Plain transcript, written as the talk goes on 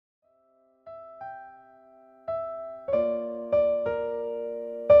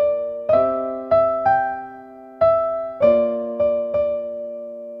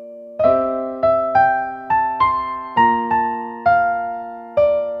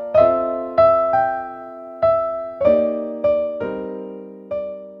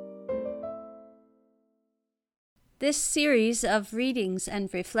This series of readings and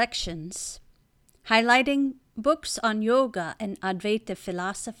reflections, highlighting books on yoga and Advaita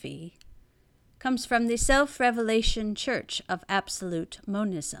philosophy, comes from the Self-Revelation Church of Absolute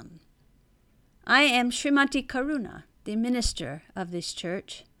Monism. I am Srimati Karuna, the minister of this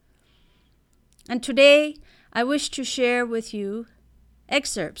church, and today I wish to share with you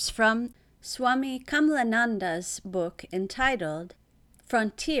excerpts from Swami Kamalananda's book entitled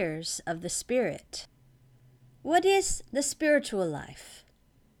Frontiers of the Spirit. What is the spiritual life?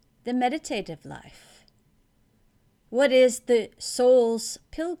 The meditative life? What is the soul's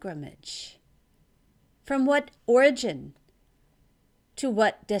pilgrimage? From what origin to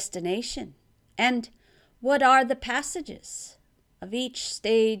what destination? And what are the passages of each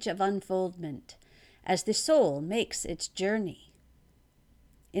stage of unfoldment as the soul makes its journey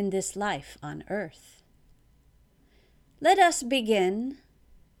in this life on earth? Let us begin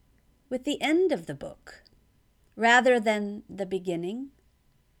with the end of the book, rather than the beginning.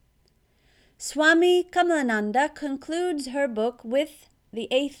 Swami Kamalananda concludes her book with the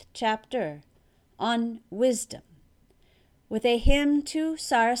 8th chapter on wisdom, with a hymn to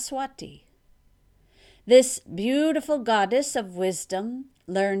Saraswati. This beautiful goddess of wisdom,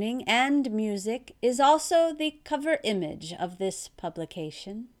 learning, and music is also the cover image of this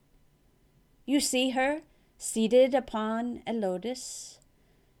publication. You see her seated upon a lotus,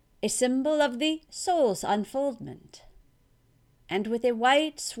 a symbol of the soul's unfoldment, and with a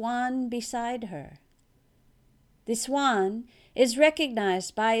white swan beside her. The swan is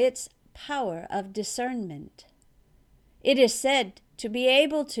recognized by its power of discernment. It is said to be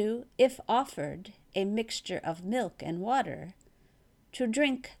able to, if offered a mixture of milk and water, to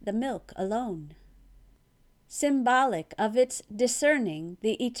drink the milk alone, symbolic of its discerning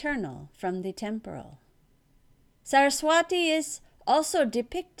the eternal from the temporal. Saraswati is also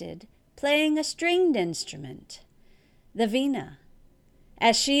depicted playing a stringed instrument, the veena,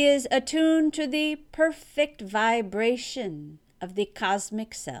 as she is attuned to the perfect vibration of the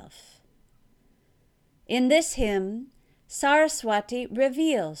cosmic self. In this hymn, Saraswati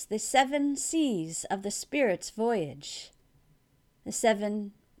reveals the 7 seas of the spirit's voyage, the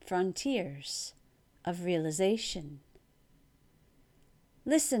 7 frontiers of realization.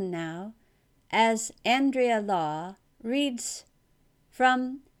 Listen now as Andrea Law reads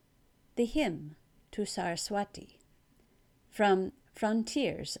from the hymn to Saraswati, from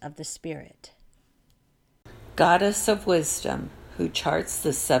Frontiers of the Spirit. Goddess of wisdom, who charts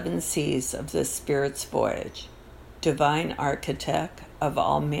the 7 seas of the Spirit's voyage, divine architect of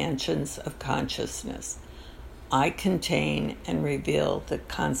all mansions of consciousness, I contain and reveal the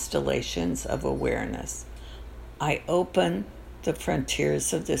constellations of awareness. I open the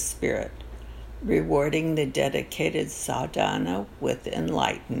frontiers of the Spirit, rewarding the dedicated sadhana with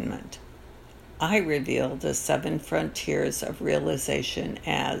enlightenment. I reveal the 7 frontiers of realization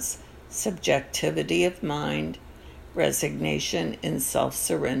as subjectivity of mind, resignation in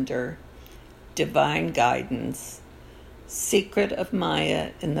self-surrender, divine guidance, secret of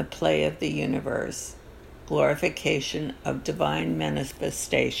Maya in the play of the universe, glorification of divine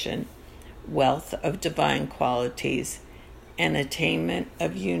manifestation, wealth of divine qualities, and attainment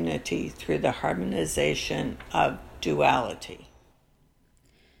of unity through the harmonization of duality.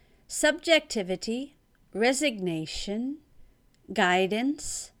 Subjectivity, resignation,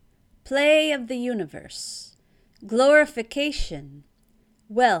 guidance, play of the universe, glorification,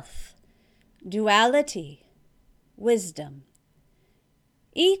 wealth, duality, wisdom.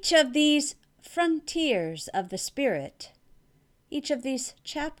 Each of these frontiers of the Spirit, each of these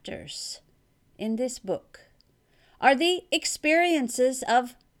chapters in this book, are the experiences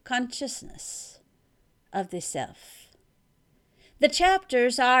of consciousness, of the self. The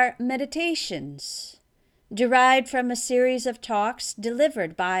chapters are meditations derived from a series of talks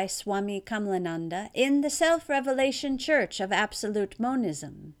delivered by Swami Kamalananda in the Self-Revelation Church of Absolute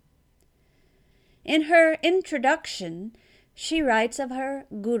Monism. In her introduction, she writes of her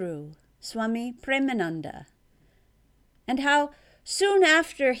guru, Swami Premananda, and how soon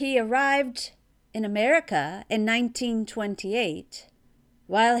after he arrived in America in 1928,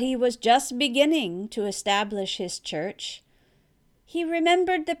 while he was just beginning to establish his church, he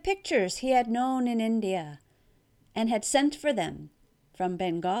remembered the pictures he had known in India and had sent for them from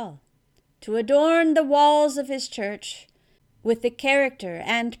Bengal to adorn the walls of his church with the character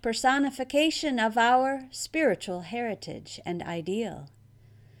and personification of our spiritual heritage and ideal.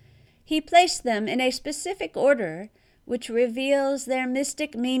 He placed them in a specific order which reveals their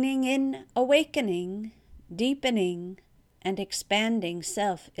mystic meaning in awakening, deepening, and expanding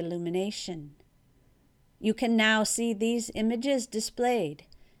self-illumination. You can now see these images displayed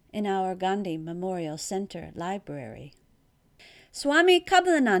in our Gandhi Memorial Center library. Swami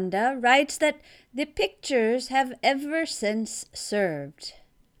Kablananda writes that the pictures have ever since served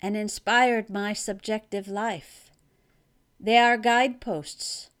and inspired my subjective life. They are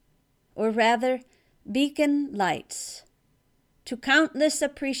guideposts, or rather beacon lights, to countless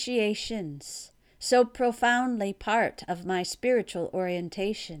appreciations, so profoundly part of my spiritual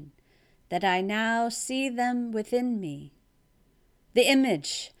orientation that I now see them within me. The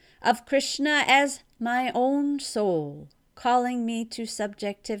image of Krishna as my own soul, calling me to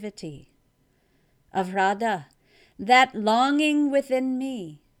subjectivity, of Radha, that longing within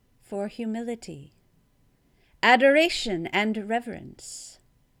me for humility, adoration and reverence,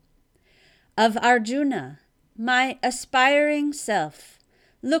 of Arjuna, my aspiring self,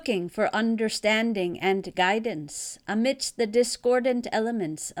 looking for understanding and guidance amidst the discordant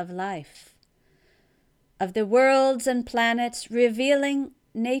elements of life, of the worlds and planets revealing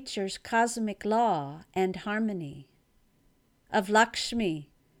nature's cosmic law and harmony, of Lakshmi,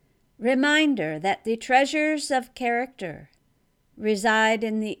 reminder that the treasures of character reside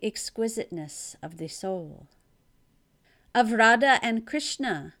in the exquisiteness of the soul, of Radha and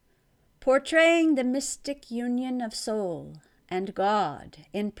Krishna, portraying the mystic union of soul and God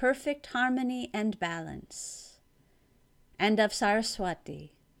in perfect harmony and balance, and of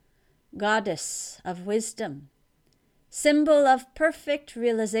Saraswati, goddess of wisdom, symbol of perfect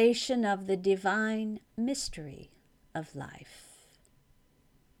realization of the divine mystery of life.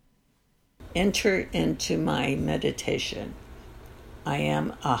 Enter into my meditation. I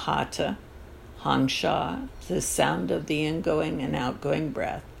am Ahata, Hangsha, the sound of the ingoing and outgoing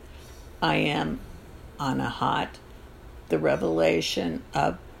breath. I am Anahat, the revelation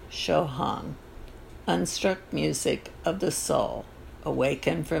of Shoham, unstruck music of the soul,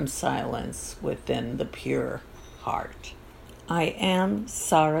 awakened from silence within the pure heart. I am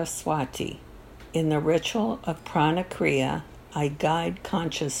Saraswati. In the ritual of Prana Kriya, I guide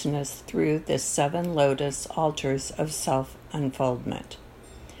consciousness through the 7 lotus altars of self-unfoldment.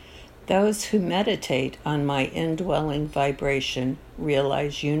 Those who meditate on my indwelling vibration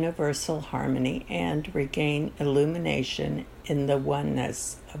realize universal harmony and regain illumination in the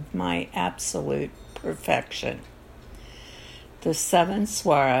oneness of my absolute perfection. The 7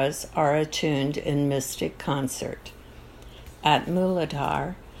 swaras are attuned in mystic concert. At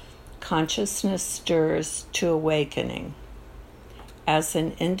Muladhara, consciousness stirs to awakening as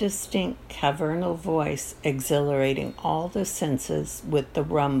an indistinct cavernal voice exhilarating all the senses with the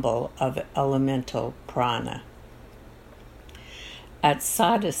rumble of elemental prana. At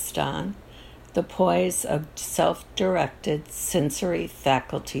Sadhisthana, the poise of self-directed sensory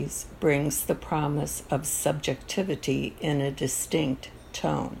faculties brings the promise of subjectivity in a distinct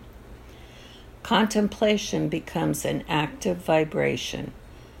tone. Contemplation becomes an active vibration,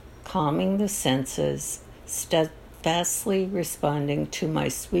 calming the senses, steadfastly responding to my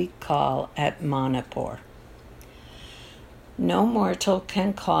sweet call at Manipur. No mortal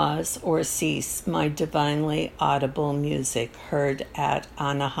can cause or cease my divinely audible music heard at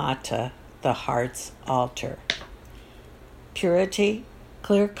Anahata, the heart's altar. Purity,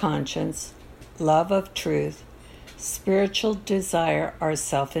 clear conscience, love of truth, spiritual desire are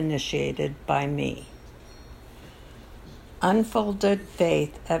self-initiated by me. Unfolded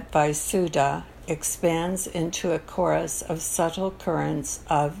faith at Vaisuddha expands into a chorus of subtle currents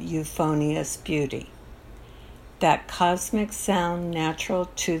of euphonious beauty. That cosmic sound natural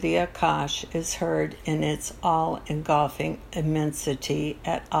to the Akash is heard in its all-engulfing immensity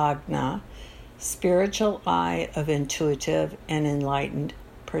at Agna, spiritual eye of intuitive and enlightened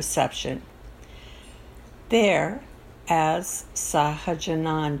perception. There, as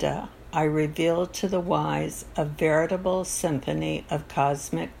Sahajananda, I reveal to the wise a veritable symphony of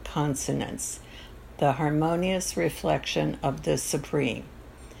cosmic consonance, the harmonious reflection of the Supreme.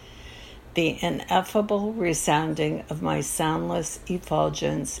 The ineffable resounding of my soundless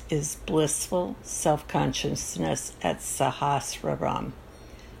effulgence is blissful self-consciousness at Sahasraram.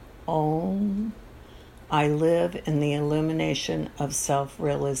 Om. I live in the illumination of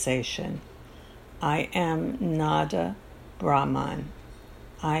self-realization. I am Nada Brahman.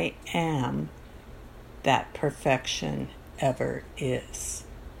 I am that perfection ever is.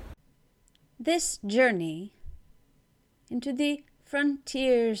 This journey into the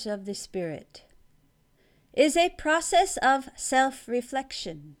frontiers of the Spirit is a process of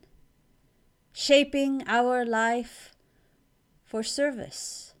self-reflection, shaping our life for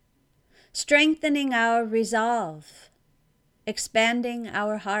service, strengthening our resolve, expanding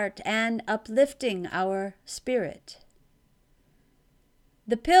our heart, and uplifting our spirit.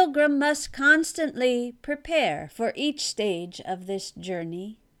 The pilgrim must constantly prepare for each stage of this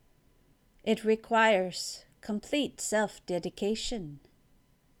journey It requires complete self-dedication.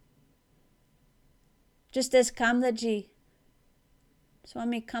 Just as Kamlaji,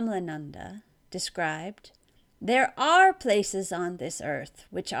 Swami Kamalananda, described, there are places on this earth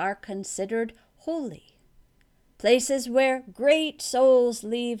which are considered holy, places where great souls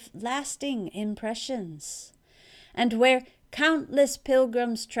leave lasting impressions, and where countless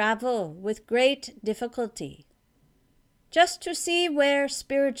pilgrims travel with great difficulty, just to see where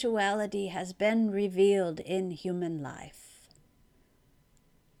spirituality has been revealed in human life.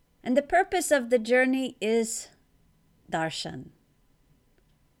 And the purpose of the journey is darshan,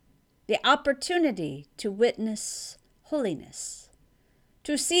 the opportunity to witness holiness,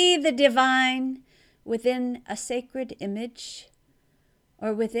 to see the divine within a sacred image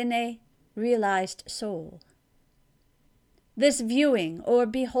or within a realized soul. This viewing or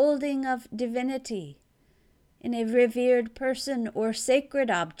beholding of divinity in a revered person or sacred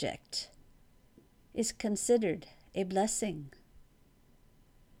object is considered a blessing.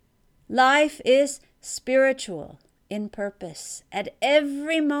 Life is spiritual in purpose at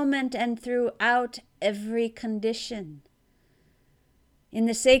every moment and throughout every condition. In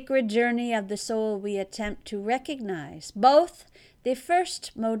the sacred journey of the soul, we attempt to recognize both the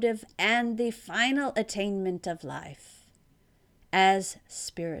first motive and the final attainment of life as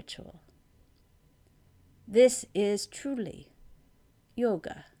spiritual. This is truly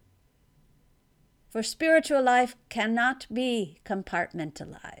yoga. For spiritual life cannot be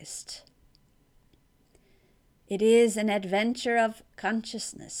compartmentalized. It is an adventure of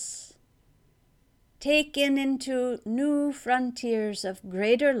consciousness, taken into new frontiers of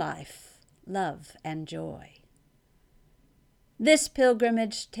greater life, love, and joy. This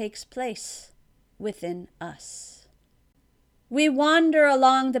pilgrimage takes place within us. We wander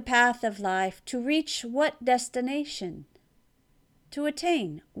along the path of life to reach what destination? To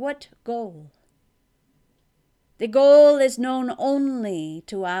attain what goal? The goal is known only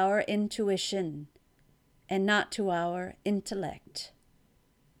to our intuition and not to our intellect.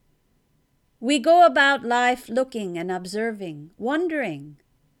 We go about life looking and observing, wondering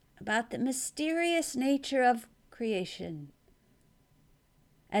about the mysterious nature of creation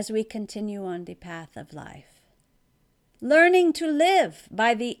as we continue on the path of life. Learning to live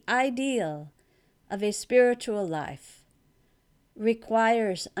by the ideal of a spiritual life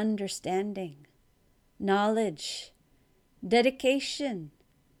requires understanding, knowledge, dedication,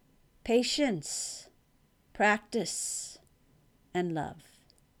 patience, practice, and love.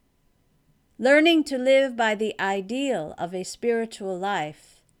 Learning to live by the ideal of a spiritual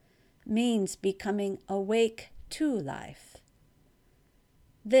life means becoming awake to life.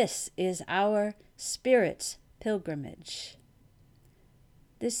 This is our spirit's pilgrimage.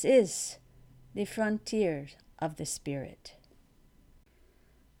 This is the frontier of the spirit.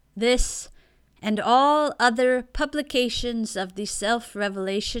 This and all other publications of the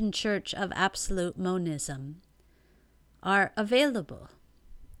Self-Revelation Church of Absolute Monism are available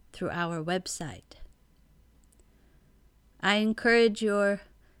through our website. I encourage your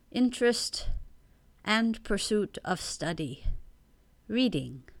interest and pursuit of study,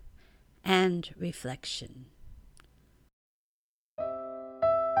 reading, and reflection.